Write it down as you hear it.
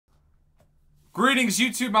Greetings,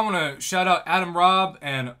 YouTube. I want to shout out Adam Robb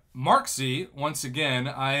and Mark Z once again.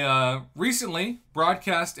 I recently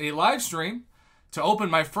broadcast a live stream to open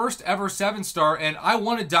my first ever 7-star, and I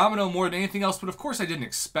wanted Domino more than anything else, but of course I didn't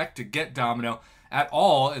expect to get Domino at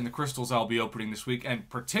all in the crystals I'll be opening this week, and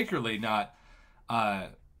particularly not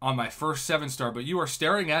on my first 7-star, but you are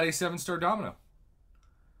staring at a 7-star Domino.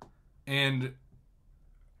 And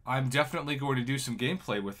I'm definitely going to do some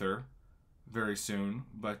gameplay with her very soon,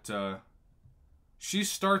 but she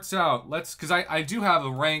starts out, because I do have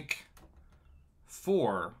a rank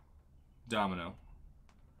 4 Domino.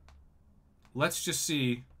 Let's just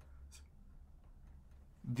see.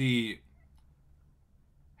 The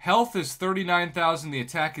health is 39,000, the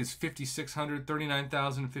attack is 5,600,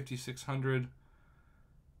 39,000, 5,600.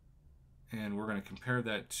 And we're going to compare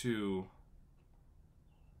that to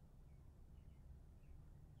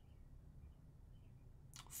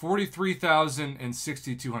 43,000 and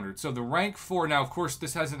 6,200. So the rank 4, now of course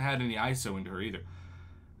this hasn't had any ISO into her either.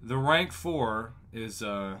 The rank 4 is,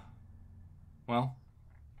 well,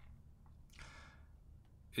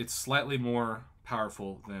 it's slightly more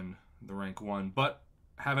powerful than the rank 1, but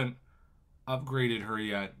haven't upgraded her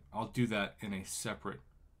yet. I'll do that in a separate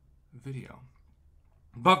video.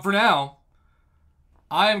 But for now,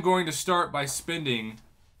 I am going to start by spending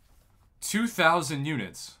 2,000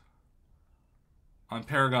 units on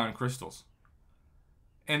Paragon crystals.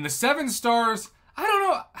 And the 7-stars, I don't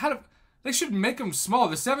know how to, they should make them small.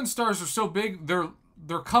 The 7-stars are so big,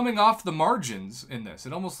 they're coming off the margins in this.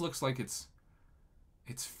 It almost looks like it's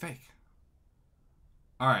fake.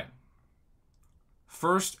 All right.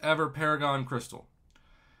 First ever Paragon crystal.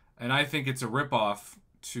 And I think it's a ripoff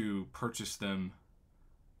to purchase them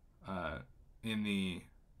in the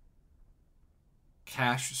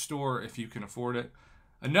cash store if you can afford it.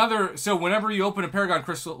 So whenever you open a Paragon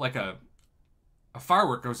crystal, like a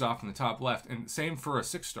firework goes off in the top left, and same for a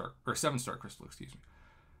 6-star, or 7-star crystal, excuse me.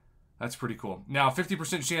 That's pretty cool. Now,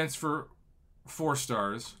 50% chance for 4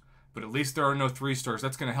 stars, but at least there are no 3 stars.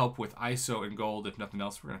 That's going to help with ISO and gold. If nothing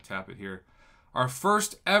else, we're going to tap it here. Our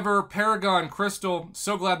first ever Paragon crystal.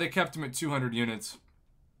 So glad they kept him at 200 units.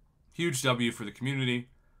 Huge W for the community.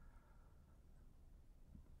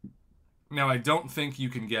 Now, I don't think you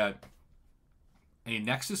can get a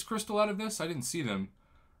Nexus crystal out of this. I didn't see them.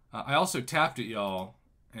 I also tapped it, y'all,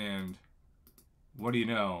 and what do you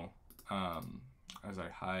know? As I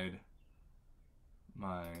hide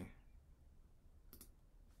my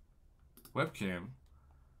webcam,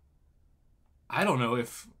 I don't know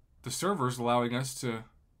if the server's allowing us to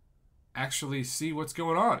actually see what's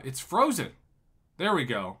going on. It's frozen. There we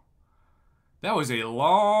go. That was a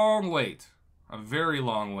long wait. A very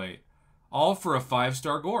long wait. All for a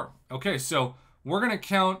 5-star gore. Okay, so we're going to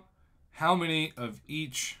count how many of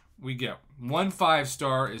each we get. 1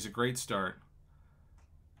 5-star is a great start.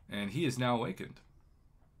 And he is now awakened.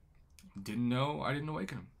 Didn't know I didn't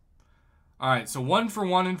awaken him. Alright, so 1 for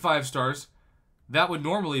 1 in 5 stars. That would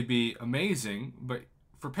normally be amazing, but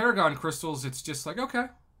for Paragon crystals, it's just like, okay.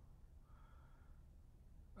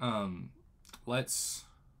 Let's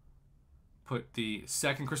put the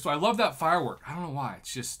second crystal. I love that firework. I don't know why.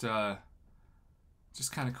 It's just kind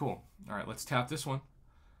of cool. All right, let's tap this one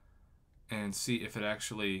and see if it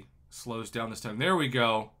actually slows down this time. There we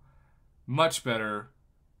go. Much better.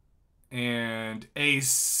 And a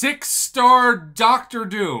 6-star Doctor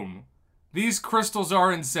Doom. These crystals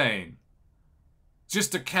are insane.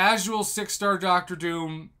 Just a casual 6-star Doctor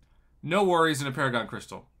Doom. No worries in a Paragon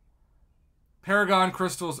crystal. Paragon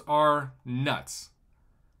crystals are nuts.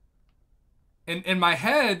 In my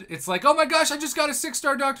head, it's like, oh my gosh, I just got a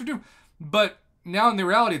 6-star Doctor Doom. But now in the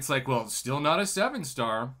reality, it's like, well, it's still not a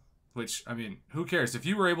 7-star. Which, I mean, who cares? If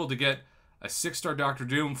you were able to get a 6-star Doctor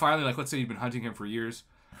Doom, finally, like, let's say you've been hunting him for years,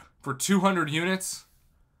 for 200 units,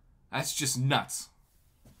 that's just nuts.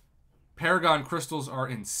 Paragon crystals are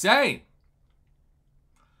insane.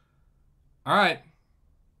 All right.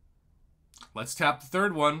 Let's tap the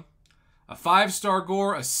third one. A 5-star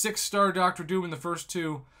gore, a 6-star Doctor Doom in the first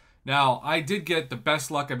 2. Now, I did get the best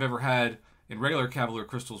luck I've ever had in regular Cavalier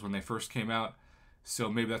crystals when they first came out. So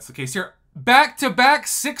maybe that's the case here. Back-to-back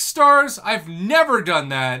 6 stars? I've never done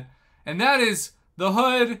that. And that is the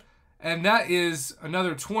hood. And that is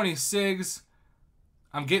another 20 SIGs.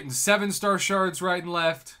 I'm getting 7-star shards right and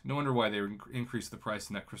left. No wonder why they increased the price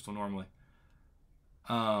in that crystal normally.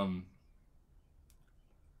 Alright.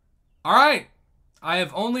 I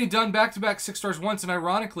have only done back-to-back 6 stars once, and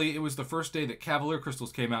ironically, it was the first day that Cavalier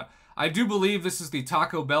crystals came out. I do believe this is the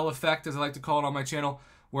Taco Bell effect, as I like to call it on my channel,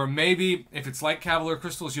 where maybe if it's like Cavalier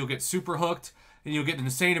crystals, you'll get super hooked, and you'll get an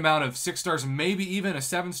insane amount of 6 stars, maybe even a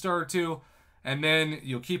 7-star or 2, And then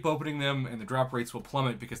you'll keep opening them, and the drop rates will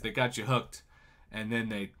plummet because they got you hooked. And then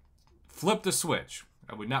they flip the switch.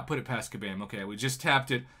 I would not put it past Kabam. Okay, we just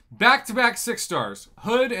tapped it. Back-to-back 6 stars.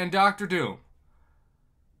 Hood and Dr. Doom.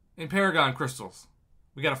 In Paragon crystals.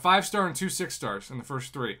 We got a 5-star and 2 6 stars in the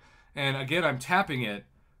first 3. And again, I'm tapping it,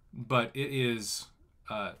 but it is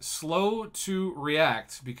slow to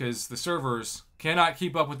react because the servers cannot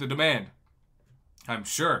keep up with the demand. I'm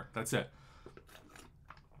sure. That's it.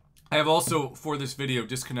 I have also, for this video,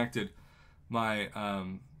 disconnected my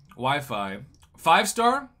Wi-Fi.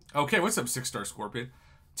 5-star? Okay, what's up, 6-star Scorpion?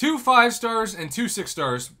 2 5 stars and 2 6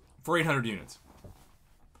 stars for 800 units.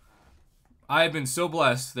 I have been so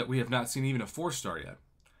blessed that we have not seen even a 4-star yet.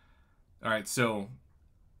 Alright, so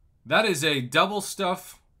that is a double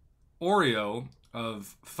stuff Oreo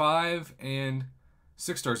of 5 and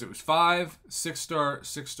 6 stars. It was 5, 6-star,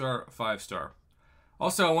 6-star, 5-star.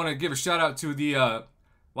 Also, I want to give a shout out to the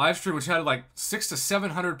live stream, which had like 600 to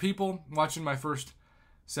 700 people watching my first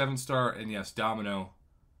 7-star. And yes, Domino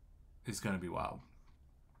is going to be wild.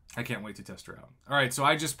 I can't wait to test her out. All right, so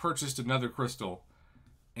I just purchased another crystal.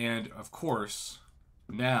 And of course,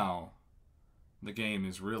 now the game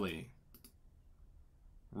is really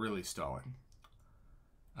stalling.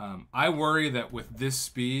 I worry that with this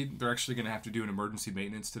speed, they're actually going to have to do an emergency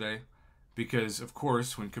maintenance today. Because, of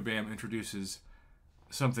course, when Kabam introduces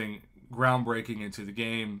something groundbreaking into the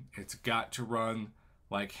game, it's got to run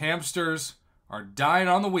like hamsters are dying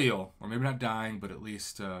on the wheel. Or maybe not dying, but at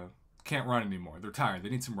least can't run anymore. They're tired. They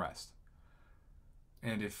need some rest.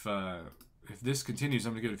 And if this continues,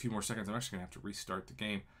 I'm going to give it a few more seconds. I'm actually going to have to restart the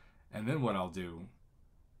game. And then what I'll do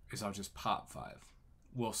is I'll just pop 5.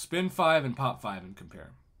 We'll spin 5 and pop 5 and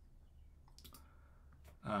compare.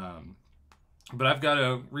 But I've got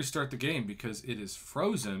to restart the game because it is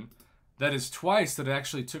frozen. That is twice that it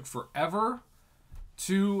actually took forever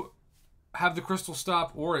to have the crystal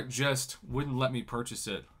stop, or it just wouldn't let me purchase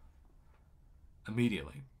it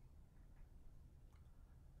immediately.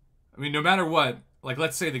 I mean, no matter what, like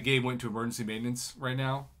let's say the game went to emergency maintenance right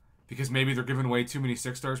now because maybe they're giving away too many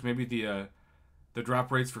 6 stars. Maybe the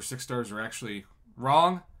drop rates for 6 stars are actually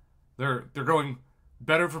wrong. They're going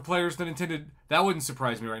better for players than intended. That wouldn't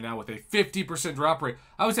surprise me right now with a 50% drop rate.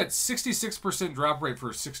 I was at 66% drop rate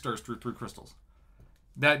for 6 stars through 3 crystals.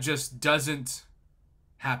 That just doesn't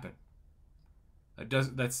happen.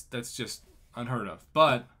 That's just unheard of.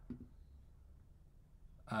 But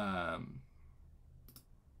for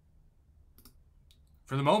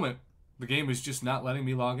the moment, the game is just not letting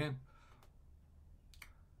me log in.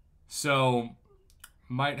 So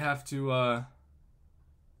might have to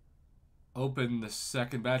open the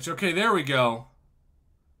second batch. Okay, there we go.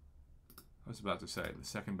 I was about to say the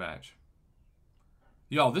second batch.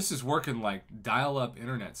 Y'all, this is working like dial-up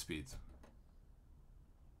internet speeds.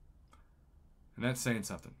 And that's saying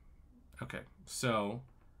something. Okay, so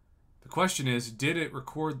the question is, did it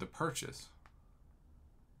record the purchase?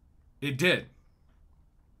 It did.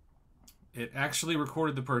 It actually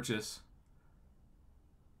recorded the purchase.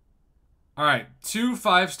 All right, 2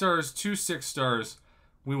 5 stars, 2 6 stars.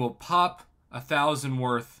 We will pop 1,000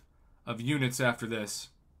 worth of units after this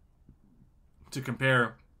to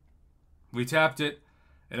compare. We tapped it.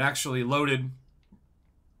 It actually loaded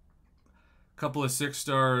a couple of 6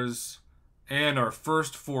 stars and our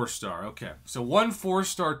first 4-star. Okay, so 1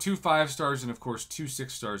 4-star, 2 5 stars, and of course 2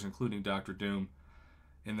 6 stars, including Dr. Doom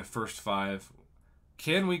in the first 5.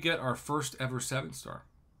 Can we get our first ever 7-star?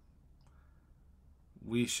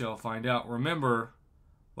 We shall find out. Remember,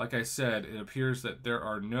 like I said, it appears that there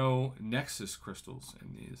are no Nexus crystals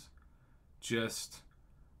in these. Just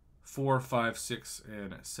 4, 5, 6,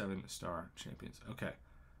 and 7-star champions. Okay.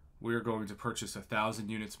 We're going to purchase 1,000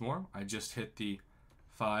 units more. I just hit the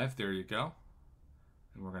 5. There you go.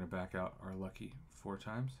 And we're going to back out our lucky 4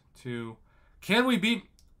 times. 2. Can we beat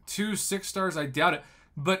 2 6 stars? I doubt it.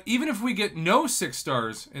 But even if we get no 6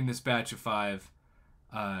 stars in this batch of 5,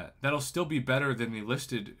 that'll still be better than the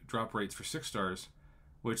listed drop rates for 6 stars,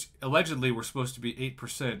 which allegedly were supposed to be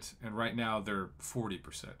 8%, and right now they're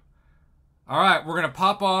 40%. All right, we're going to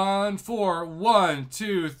pop on 4. 1,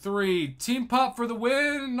 2, 3. Team pop for the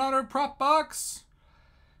win on our prop box.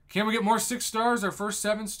 Can we get more 6 stars? Our first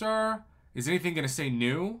 7-star. Is anything going to say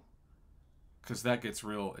new? Because that gets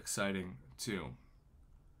real exciting, too.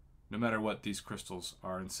 No matter what, these crystals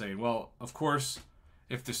are insane. Well, of course,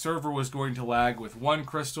 if the server was going to lag with 1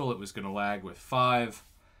 crystal, it was going to lag with 5.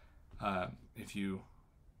 If you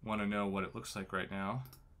want to know what it looks like right now,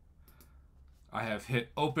 I have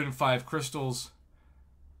hit open 5 crystals,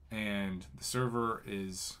 and the server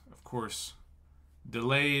is, of course,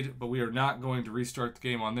 delayed, but we are not going to restart the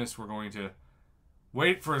game on this. We're going to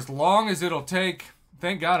Wait for as long as it'll take.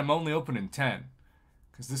 Thank God I'm only opening 10.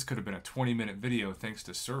 Because this could have been a 20-minute video thanks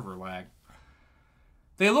to server lag.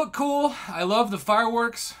 They look cool. I love the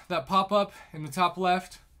fireworks that pop up in the top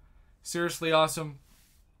left. Seriously awesome.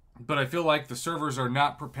 But I feel like the servers are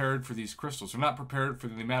not prepared for these crystals. They're not prepared for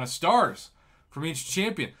the amount of stars from each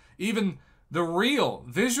champion. Even the reel,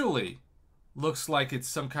 visually, looks like it's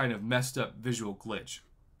some kind of messed up visual glitch.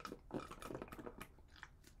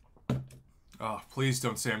 Oh, please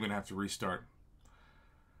don't say I'm going to have to restart.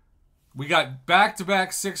 We got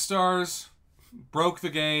back-to-back 6 stars, broke the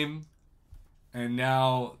game, and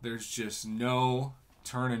now there's just no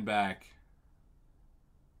turning back.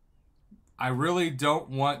 I really don't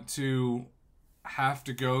want to have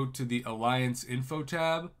to go to the Alliance info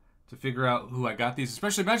tab to figure out who I got these.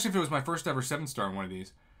 Especially, imagine if it was my first ever 7-star in one of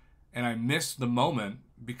these, and I missed the moment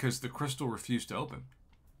because the crystal refused to open.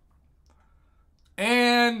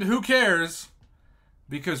 And who cares?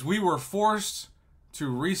 Because we were forced to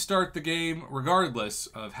restart the game regardless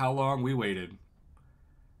of how long we waited.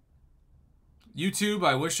 YouTube,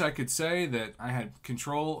 I wish I could say that I had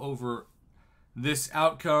control over this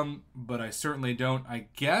outcome, but I certainly don't. I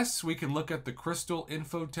guess we can look at the Crystal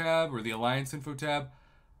info tab or the Alliance info tab.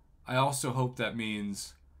 I also hope that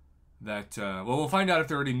means that, well, we'll find out if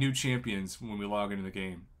there are any new champions when we log into the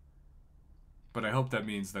game. But I hope that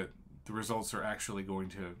means that the results are actually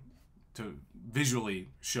going to visually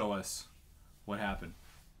show us what happened.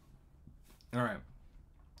 All right.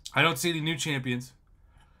 I don't see any new champions.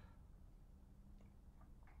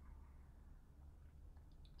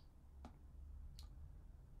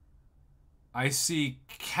 I see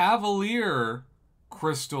Cavalier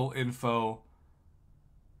crystal info.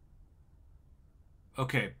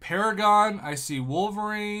 Okay, Paragon. I see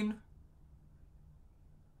Wolverine.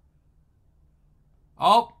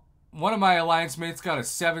 Oh, one of my alliance mates got a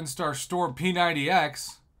 7-star Storm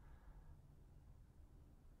P90X.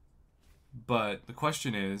 But the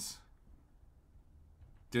question is,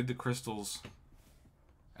 did the crystals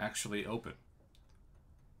actually open?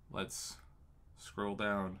 Let's scroll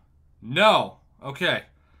down. No! Okay.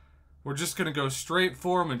 We're just going to go straight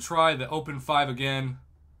for them and try the open 5 again.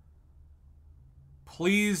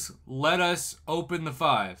 Please let us open the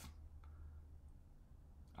 5.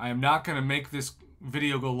 I am not going to make this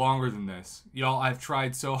video go longer than this. Y'all, I've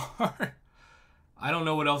tried so hard. I don't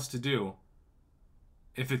know what else to do.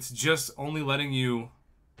 If it's just only letting you...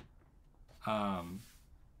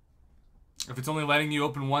 if it's only letting you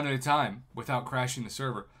open 1 at a time without crashing the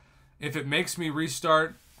server. If it makes me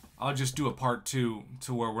restart, I'll just do a part 2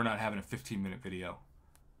 to where we're not having a 15-minute video.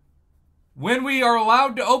 When we are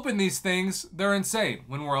allowed to open these things, they're insane.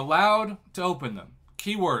 When we're allowed to open them.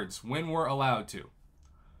 Keywords, when we're allowed to.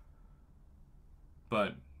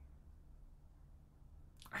 But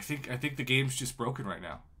I think the game's just broken right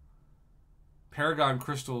now. Paragon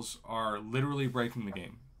crystals are literally breaking the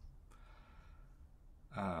game.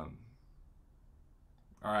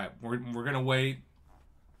 Alright, we're going to wait.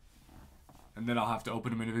 And then I'll have to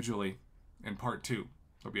open them individually in part 2.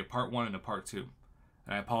 There'll be a part 1 and a part 2.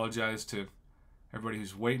 And I apologize to everybody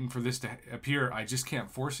who's waiting for this to appear. I just can't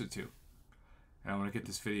force it to. And I want to get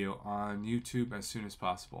this video on YouTube as soon as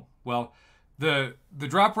possible. Well, the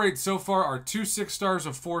drop rates so far are 2 6-stars, a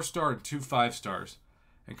 4-star, and 2 5-stars.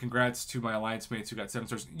 And congrats to my alliance mates who got 7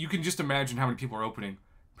 stars. You can just imagine how many people are opening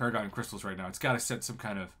Paragon crystals right now. It's got to set some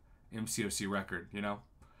kind of MCOC record, you know?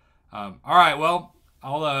 Alright, well,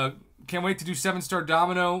 I'll can't wait to do 7-star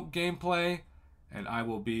domino gameplay. And I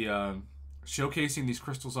will be showcasing these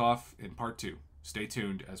crystals off in part 2. Stay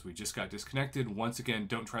tuned as we just got disconnected. Once again,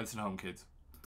 don't try this at home, kids.